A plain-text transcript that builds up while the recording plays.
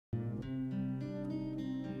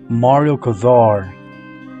Mario Kazar.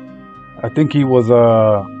 I think he was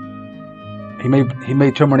he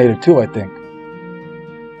made Terminator 2, I think,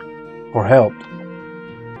 or helped.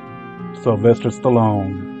 Sylvester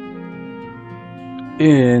Stallone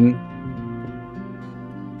in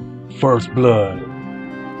First Blood.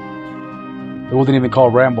 It wasn't even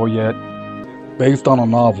called Rambo yet. Based on a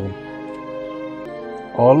novel.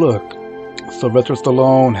 Oh look, Sylvester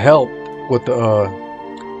Stallone helped with the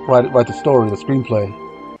write the story, the screenplay.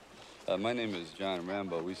 My name is John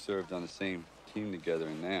Rambo. We served on the same team together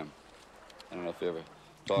in Nam. I don't know if you ever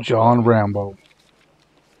talked John about me. Rambo.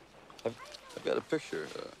 I've got a picture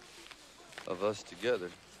of us together.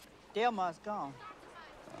 Delmar's gone.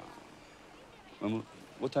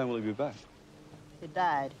 What time will he be back? He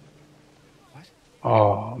died. What?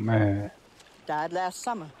 Oh man. Died last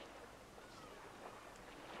summer.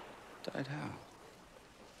 Died how?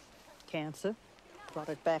 Cancer. Brought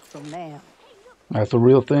it back from Nam. That's a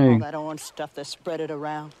real All thing. that orange stuff that spread it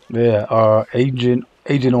around. Yeah, Agent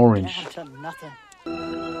Orange. Down to nothing.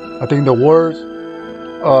 I think the worst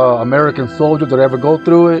American soldiers that ever go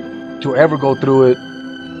through it, you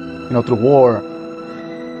know, through war,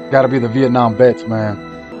 gotta be the Vietnam vets, man.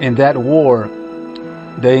 In that war,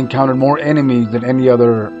 they encountered more enemies than any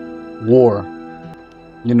other war.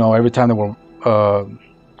 You know, every time they were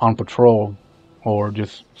on patrol or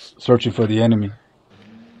just searching for the enemy.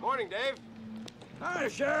 Morning, Dave. Hi,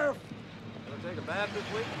 Sheriff. Gonna take a bath this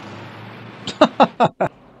week?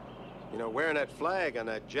 You know, wearing that flag on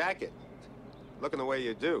that jacket, looking the way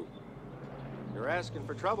you do, you're asking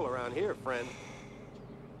for trouble around here, friend.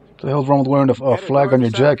 What the hell's wrong with wearing a flag on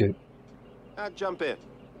your jacket? Now jump in.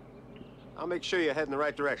 I'll make sure you head in the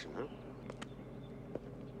right direction, huh?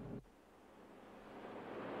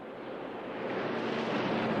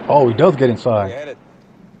 Oh, he does get inside. You headed?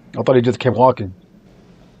 I thought he just kept walking.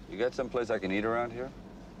 You got someplace I can eat around here?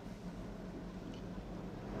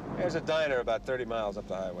 There's a diner about 30 miles up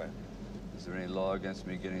the highway. Is there any law against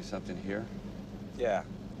me getting something here? Yeah,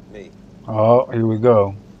 me. Oh, here we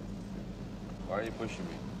go. Why are you pushing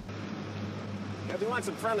me? If you want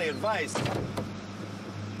some friendly advice,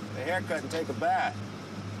 a haircut and take a bath.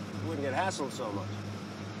 You wouldn't get hassled so much.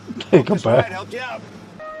 Take a This ride bath. helped you out.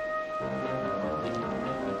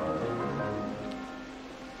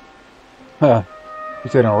 Huh.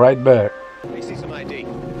 He's sitting right back. Let me see some ID.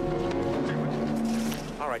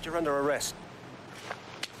 All right, you're under arrest.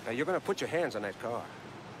 Now, you're going to put your hands on that car.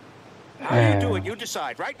 How do you do it? You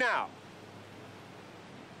decide right now.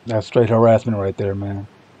 That's straight harassment right there, man.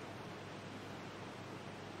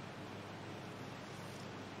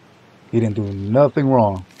 He didn't do nothing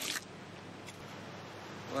wrong.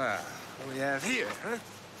 Wow, what do we have here, huh?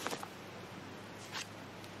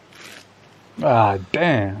 Ah,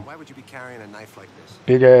 damn. Why would you be carrying a knife like this?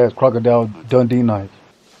 Big ass Crocodile Dundee knife.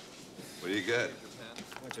 What do you got?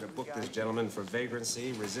 I want you to book this gentleman for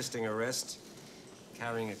vagrancy, resisting arrest,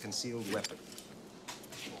 carrying a concealed weapon.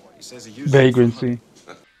 He says he used Vagrancy.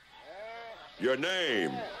 Your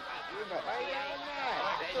name?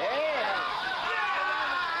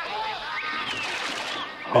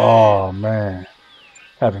 Oh, man.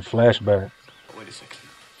 Having flashback. Wait a second.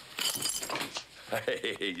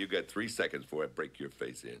 Hey, you got 3 seconds before I break your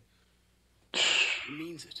face in. He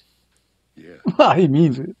means it. Yeah. He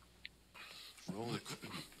means it.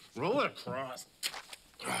 Roll it across.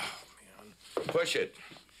 Oh, man. Push it.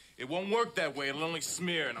 It won't work that way. It'll only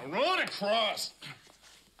smear. Now roll it across.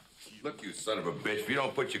 Look, you son of a bitch. If you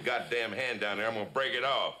don't put your goddamn hand down there, I'm gonna break it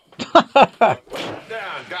off.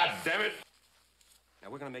 Down, goddammit. Now,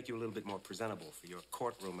 we're going to make you a little bit more presentable for your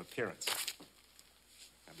courtroom appearance.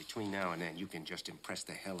 Now, between now and then, you can just impress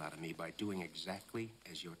the hell out of me by doing exactly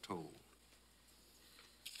as you're told.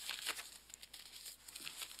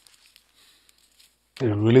 They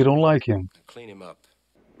really don't like him. Now, clean him up.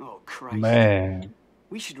 Oh, Christ. Man.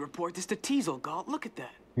 We should report this to Teasle, Galt. Look at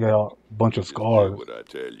that. He got a bunch of Do scars. what I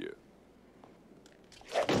tell you.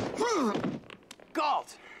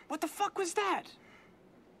 Galt! What the fuck was that?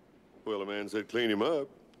 Well, the man said clean him up.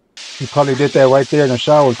 He probably did that right there in the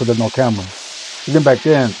shower because there's no camera. Even back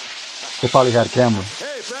then, they probably had a camera.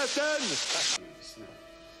 Hey, Preston!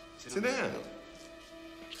 Sit down.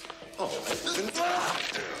 Oh,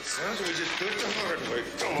 sounds like we just took the hard way.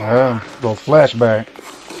 Come on. Yeah, those flashback.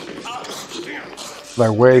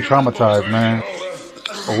 Like way traumatized, man.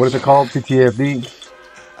 Or what is it called? PTSD?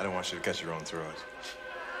 I don't want you to cut your own throat.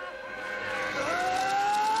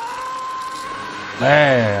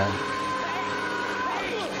 Man.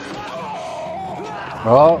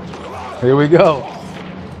 Oh, here we go.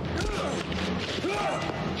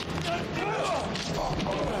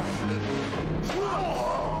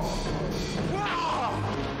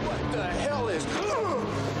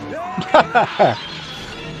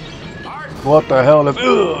 What the hell is...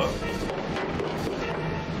 Ugh.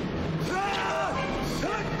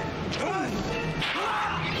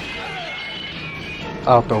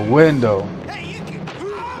 Out the window.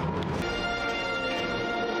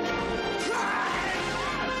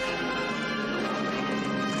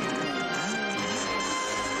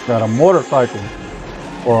 Got a motorcycle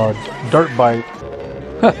or a dirt bike.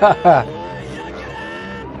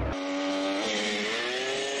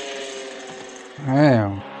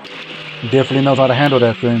 Damn. Definitely knows how to handle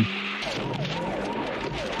that thing.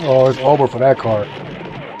 Oh, it's over for that car.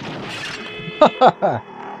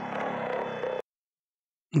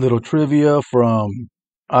 Little trivia from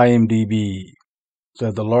IMDb.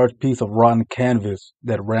 Says the large piece of rotten canvas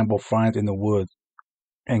that Rambo finds in the woods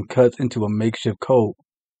and cuts into a makeshift coat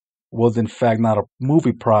was in fact not a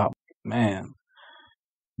movie prop, man,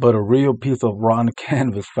 but a real piece of rotten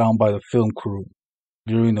canvas found by the film crew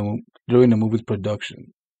during the movie's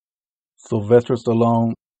production. Sylvester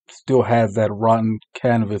Stallone still has that rotten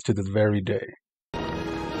canvas to this very day.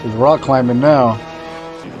 He's rock climbing now.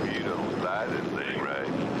 You don't buy this thing, right?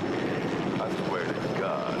 I swear to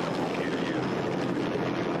God, I won't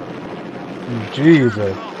kill you.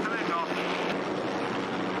 Jesus.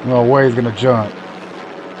 No way he's gonna jump.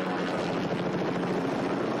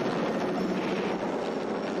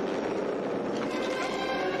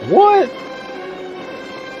 What?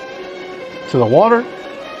 To the water?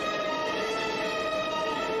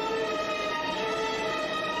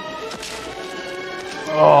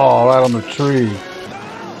 Oh, right on the tree.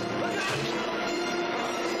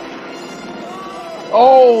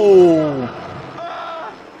 Oh!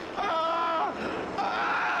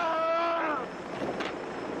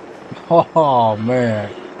 Oh,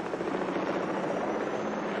 man.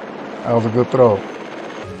 That was a good throw.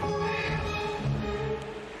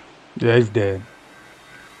 Yeah, he's dead.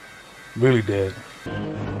 Really dead.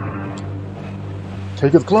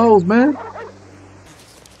 Take his clothes, man.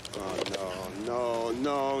 Oh,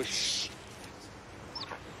 no. Shh.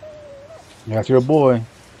 That's your boy.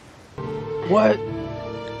 What?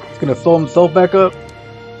 He's gonna sew himself back up?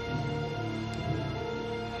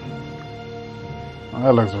 Oh,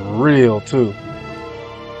 that looks real, too.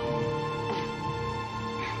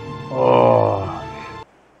 Oh.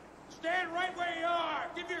 Stand right where you are.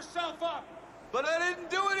 Give yourself up. But I didn't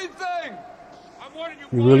do anything. I'm warning you.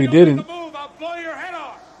 You really didn't. Make a move. I'll blow your head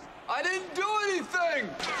off. I didn't do anything.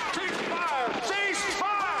 Cease fire! Cease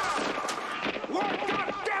fire! Lord,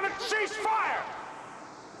 God damn it! Cease fire!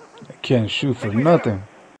 I can't shoot for nothing.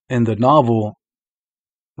 In the novel,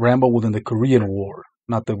 Rambo was in the Korean War,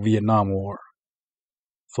 not the Vietnam War.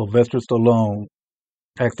 Sylvester Stallone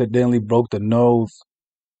accidentally broke the nose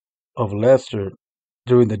of Lester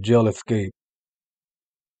during the jail escape,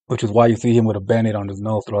 which is why you see him with a band-aid on his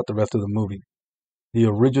nose throughout the rest of the movie. The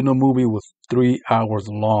original movie was 3 hours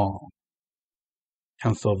long,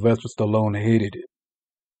 and Sylvester Stallone hated it,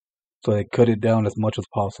 so they cut it down as much as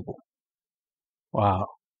possible. Wow.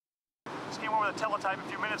 This came over the teletype a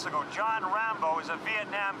few minutes ago. John Rambo is a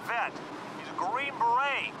Vietnam vet. He's a Green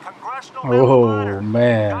Beret, Congressional Medal of Honor. Oh,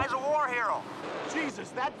 man. Guy's a war hero.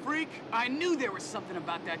 Jesus, that freak? I knew there was something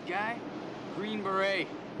about that guy. Green Beret,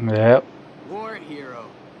 Yep. war hero.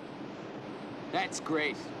 That's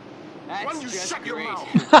great. That's Why don't you just shut your great.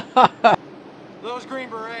 mouth? Those Green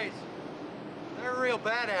Berets, they're real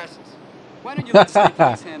badasses. Why don't you let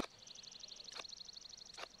Sniffles handle?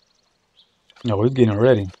 No, he's getting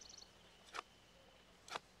ready.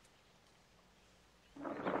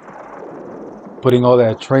 Putting all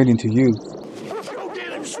that training to use. Go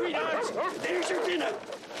get him, sweetheart. There's your dinner.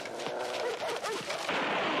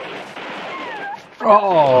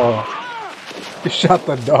 Oh, he shot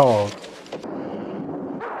the dog.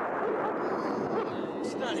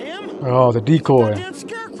 It's not him. Oh, the decoy. Damn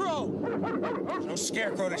scarecrow. No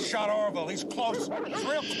scarecrow that shot Orville. He's close. He's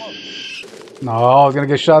real close. No, he's gonna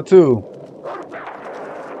get shot too.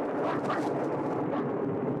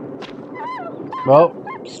 Well,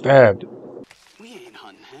 stabbed. We ain't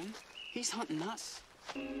hunting him. He's hunting us.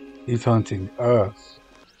 He's hunting us.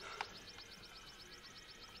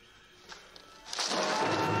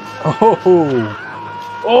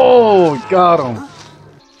 Oh, got him.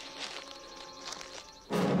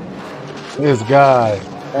 This guy,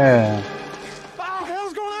 man. What the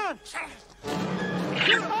hell's going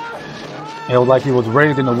on? It was like he was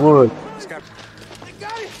raised in the woods.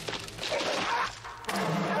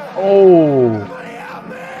 Oh,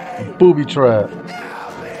 booby trap.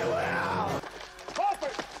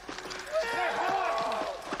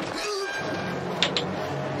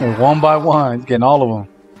 And one by one, getting all of them.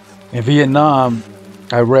 In Vietnam,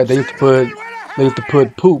 I read they used to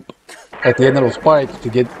put poop at the end of those spikes to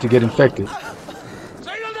get infected.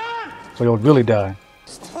 So he'll really die.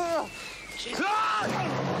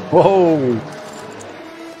 Whoa!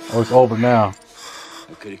 Oh, it's over now.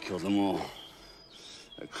 I could have killed them all.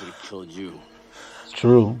 I could have killed you. It's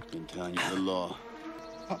true. Been telling you the law.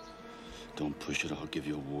 Don't push it, I'll give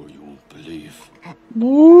you a war you won't believe.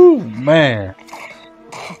 Woo, man.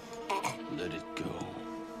 Let it go.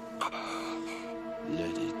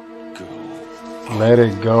 Let it go. Let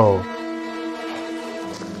it go.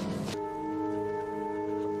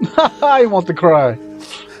 He wants to cry.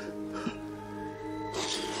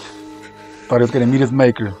 Thought he was gonna meet his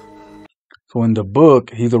maker. So in the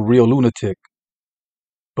book, he's a real lunatic.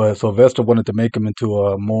 But Sylvester wanted to make him into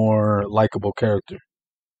a more likable character.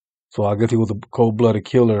 So I guess he was a cold-blooded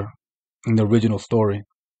killer in the original story.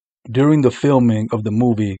 During the filming of the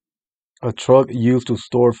movie, a truck used to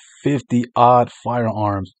store 50-odd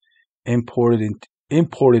firearms imported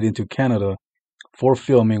into Canada for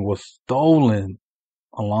filming was stolen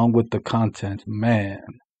along with the content. Man.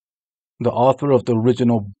 The author of the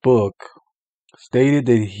original book stated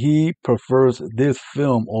that he prefers this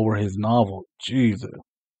film over his novel. Jesus.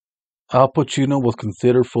 Al Pacino was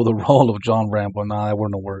considered for the role of John Rambo. Nah, that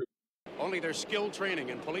wouldn't have worked. Only their skilled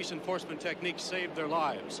training and police enforcement techniques saved their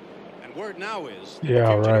lives. And word now is that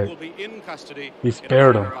Yeah, the fugitive right. will be in custody. He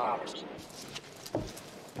spared him.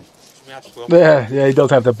 Yeah, he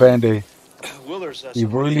does have the band-aid. Willer's He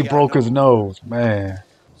really broke his nose, man.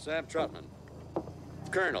 Sam Trautman.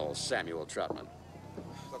 Colonel Samuel Trautman.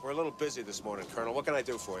 Look, we're a little busy this morning, Colonel. What can I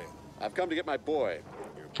do for you? I've come to get my boy.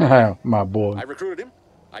 My boy. I recruited him.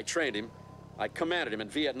 I trained him. I commanded him in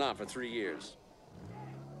Vietnam for 3 years.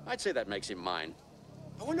 I'd say that makes him mine.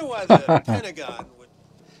 I wonder why the Pentagon would...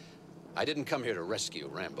 I didn't come here to rescue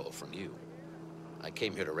Rambo from you. I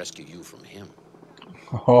came here to rescue you from him.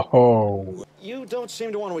 Oh. You don't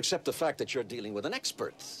seem to want to accept the fact that you're dealing with an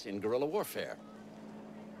expert in guerrilla warfare.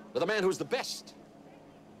 With a man who's the best.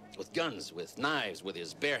 With guns, with knives, with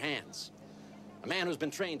his bare hands. A man who's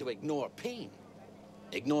been trained to ignore pain.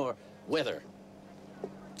 Ignore weather.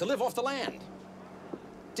 To live off the land.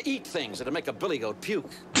 To eat things that'll make a billy goat puke.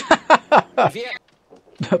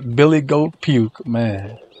 Billy goat puke,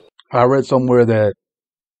 man. I read somewhere that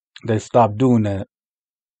they stopped doing that,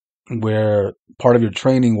 where part of your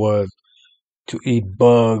training was to eat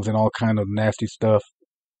bugs and all kind of nasty stuff,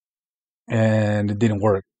 and it didn't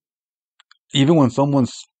work. Even when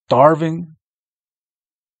someone's starving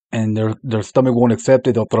and their stomach won't accept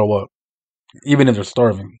it, they'll throw up, even if they're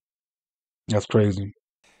starving. That's crazy.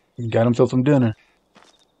 He got himself some dinner.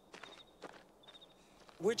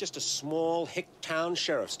 We're just a small hick-town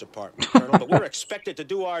sheriff's department, Colonel, but we're expected to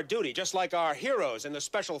do our duty, just like our heroes in the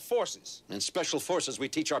Special Forces. In Special Forces, we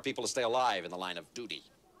teach our people to stay alive in the line of duty.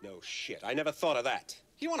 No shit, I never thought of that.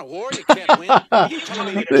 You want a war? You can't win. You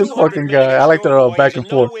telling me that This fucking guy. I like their back and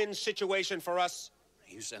forth. No-win situation for us?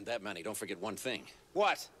 You send that many, don't forget one thing.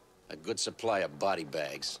 What? A good supply of body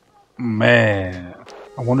bags. Man,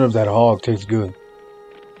 I wonder if that hog tastes good.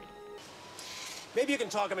 Maybe you can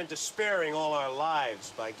talk him into sparing all our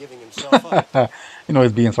lives by giving himself up. You know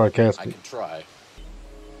he's being I sarcastic. can try.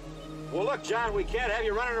 Well, look, John, we can't have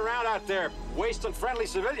you running around out there wasting friendly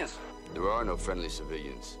civilians. There are no friendly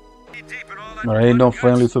civilians. There ain't no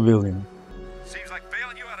friendly civilian. Seems like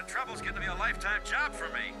bailing you out of trouble is getting to be a lifetime job for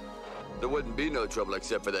me. There wouldn't be no trouble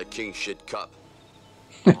except for that king shit cup.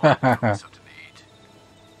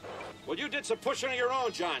 Well, you did some pushing of your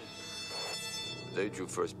own, John. They drew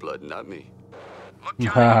first blood, not me. Look,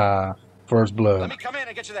 John, First let blood. me come in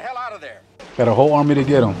and get you the hell out of there. Got a whole army to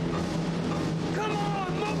get him. Come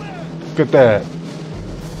on, move it! Look at that.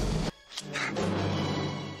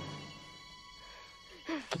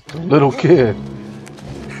 Little kid.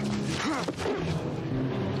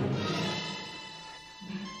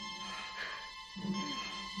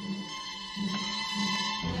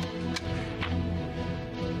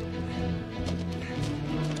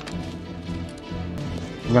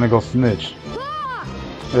 We're gonna go snitch.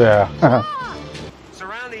 Yeah.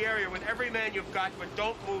 Surround the area with every man you've got, but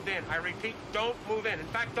don't move in. I repeat, don't move in. In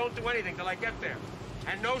fact, don't do anything till I get there.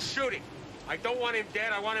 And no shooting. I don't want him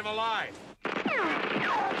dead, I want him alive.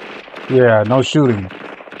 Yeah, no shooting. Come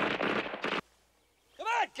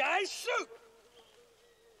on, guys, shoot!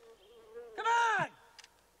 Come on!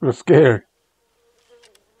 We're scared.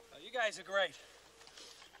 Oh, you guys are great.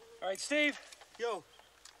 All right, Steve. Yo.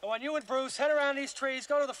 I want you and Bruce, head around these trees,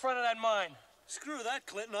 go to the front of that mine. Screw that,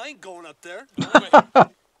 Clinton. I ain't going up there.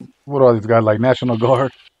 What are these guys, like National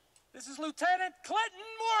Guard? This is Lieutenant Clinton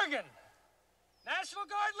Morgan. National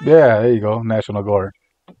Guard leader. Yeah, there you go, National Guard.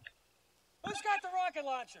 Who's got the rocket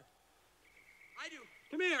launcher? I do.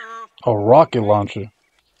 Come here, Earl. A rocket launcher.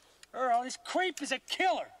 Earl, this creep is a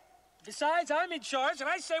killer. Besides, I'm in charge, and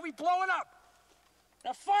I say we blow it up.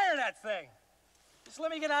 Now fire that thing. Just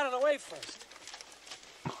let me get out of the way first.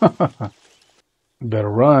 Better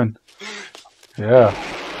run. Yeah.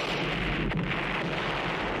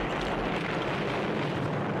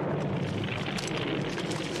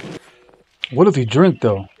 What does he drink,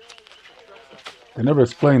 though? They never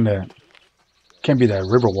explained that. Can't be that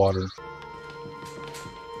river water.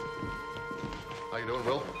 How you doing,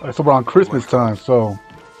 Will? It's around Christmas time, so...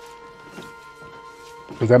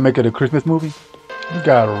 Does that make it a Christmas movie? He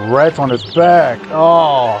got rats on his back.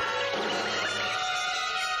 Oh.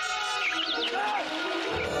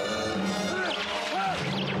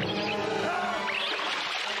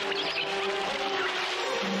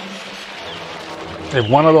 If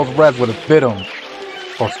one of those rats would have bit him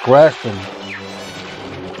or scratched him,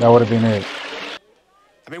 that would have been it.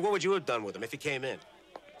 I mean, what would you have done with him if he came in?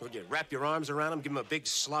 Would you wrap your arms around him, give him a big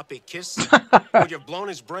sloppy kiss? Would you have blown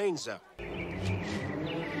his brains out?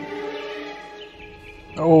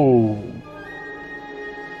 Oh.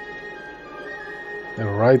 They're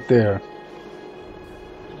right there.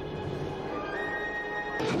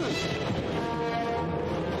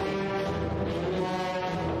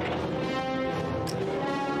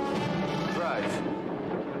 Drive.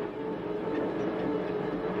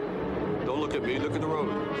 Don't look at me, look at the road.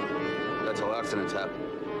 That's how accidents happen.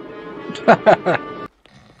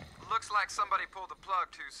 Looks like somebody pulled the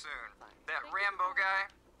plug too soon. That Rambo guy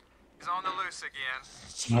is on the loose again.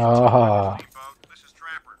 Ah. This is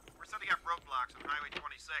Trapper. We're setting up roadblocks on Highway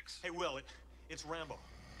 26. Hey, Will, it's Rambo.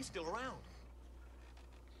 He's still around.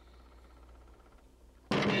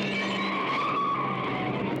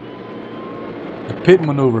 The pit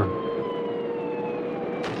maneuver.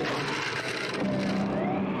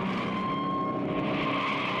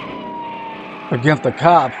 Against the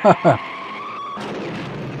cop.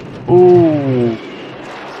 Ooh.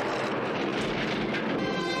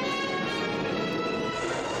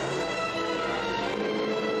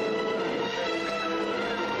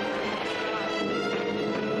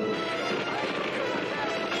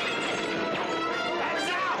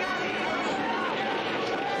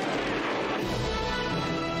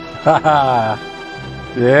 Haha.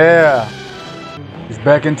 Yeah. He's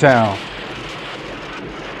back in town.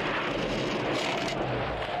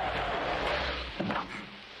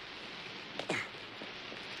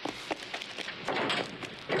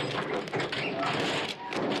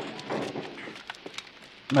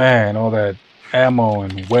 Man, all that ammo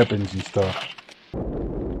and weapons and stuff.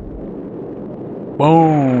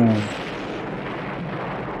 Boom.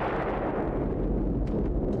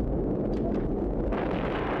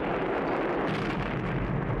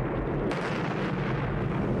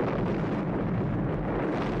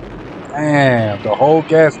 Damn, the whole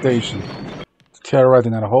gas station.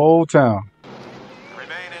 Terrorizing that whole town.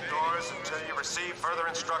 Remain indoors until you receive further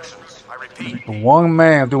instructions. I repeat. One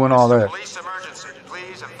man doing all that. Police emergency.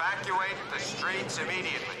 Please evacuate the streets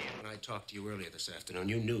immediately. When I talked to you earlier this afternoon,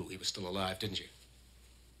 you knew he was still alive, didn't you?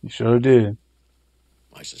 You sure did.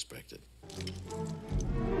 I suspected.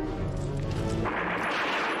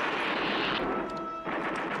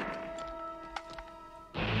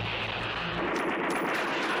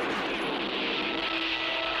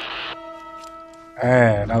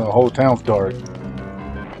 And now the whole town's dark.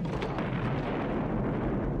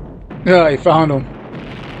 Yeah, he found him.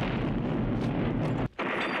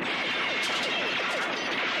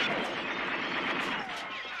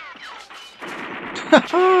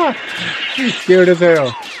 He's scared as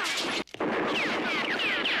hell.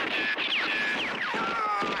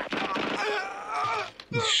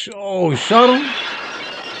 Oh, shot him?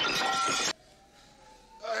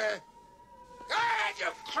 You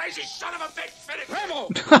crazy son of a bitch! Finish Rambo!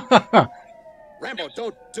 Rambo,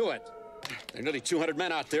 don't do it. There are nearly 200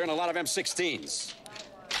 men out there and a lot of M16s.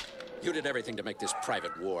 You did everything to make this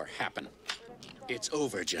private war happen. It's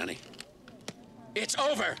over, Johnny. It's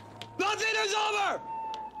over! Nothing is over!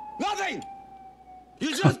 Nothing!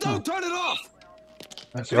 You just don't turn it off!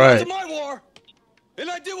 That's It right. wasn't my war! And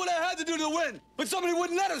I did what I had to do to win, but somebody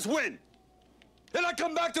wouldn't let us win! And I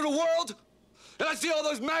come back to the world, and I see all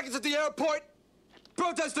those maggots at the airport,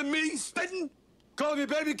 protesting me, spitting, calling me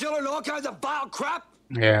baby killer and all kinds of vile crap!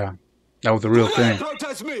 Yeah, that was the real Who thing.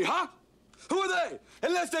 protest me, huh? Who are they?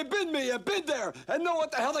 Unless they've been me and been there and know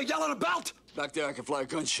what the hell they're yelling about. Back there, I could fly a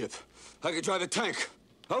gunship. I could drive a tank.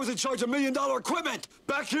 I was in charge of $1 million equipment.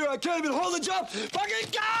 Back here, I can't even hold a job.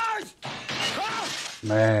 Fucking guys! Ah!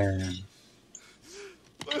 Man,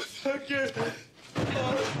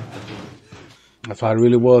 that's how it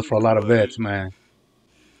really was for a lot of vets, man.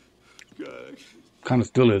 Kind of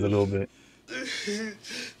still is a little bit.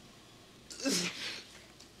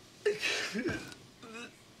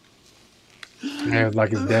 Yeah, it's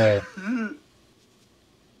like his dad.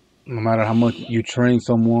 No matter how much you train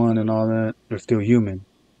someone and all that, they're still human.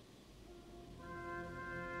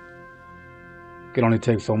 It can only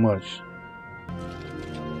take so much.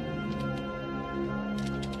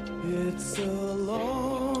 It's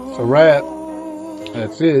a wrap.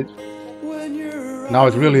 That's it. Now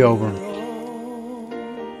it's really over.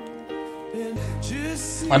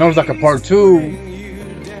 I know it's like a part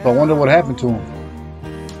 2, but I wonder what happened to him.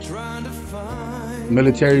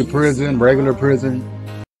 Military prison, regular prison.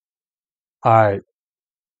 Alright.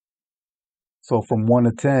 So from 1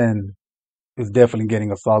 to 10, it's definitely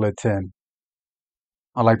getting a solid 10.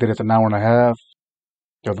 I like that it's an hour and a half.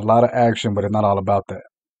 There's a lot of action, but it's not all about that.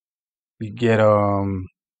 You get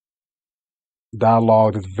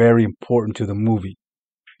dialogue that's very important to the movie.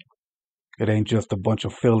 It ain't just a bunch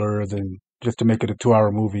of fillers and just to make it a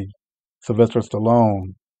 2-hour movie. Sylvester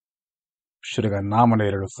Stallone should have got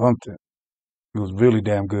nominated or something. He was really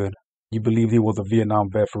damn good. You believe he was a Vietnam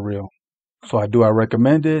vet for real. So I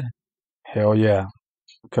recommend it? Hell yeah.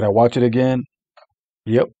 Could I watch it again?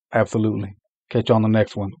 Yep, absolutely. Catch you on the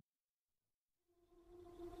next one.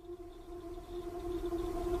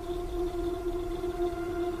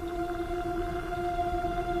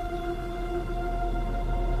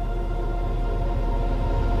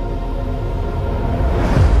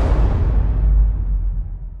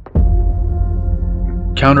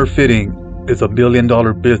 Counterfeiting is a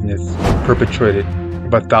billion-dollar business perpetrated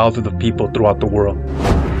by thousands of people throughout the world.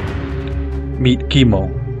 Meet Kimo,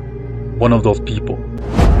 one of those people.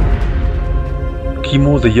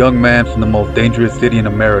 Kimo is a young man from the most dangerous city in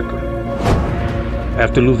America.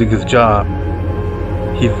 After losing his job,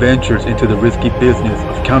 he ventures into the risky business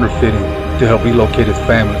of counterfeiting to help relocate his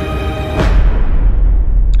family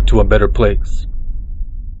to a better place.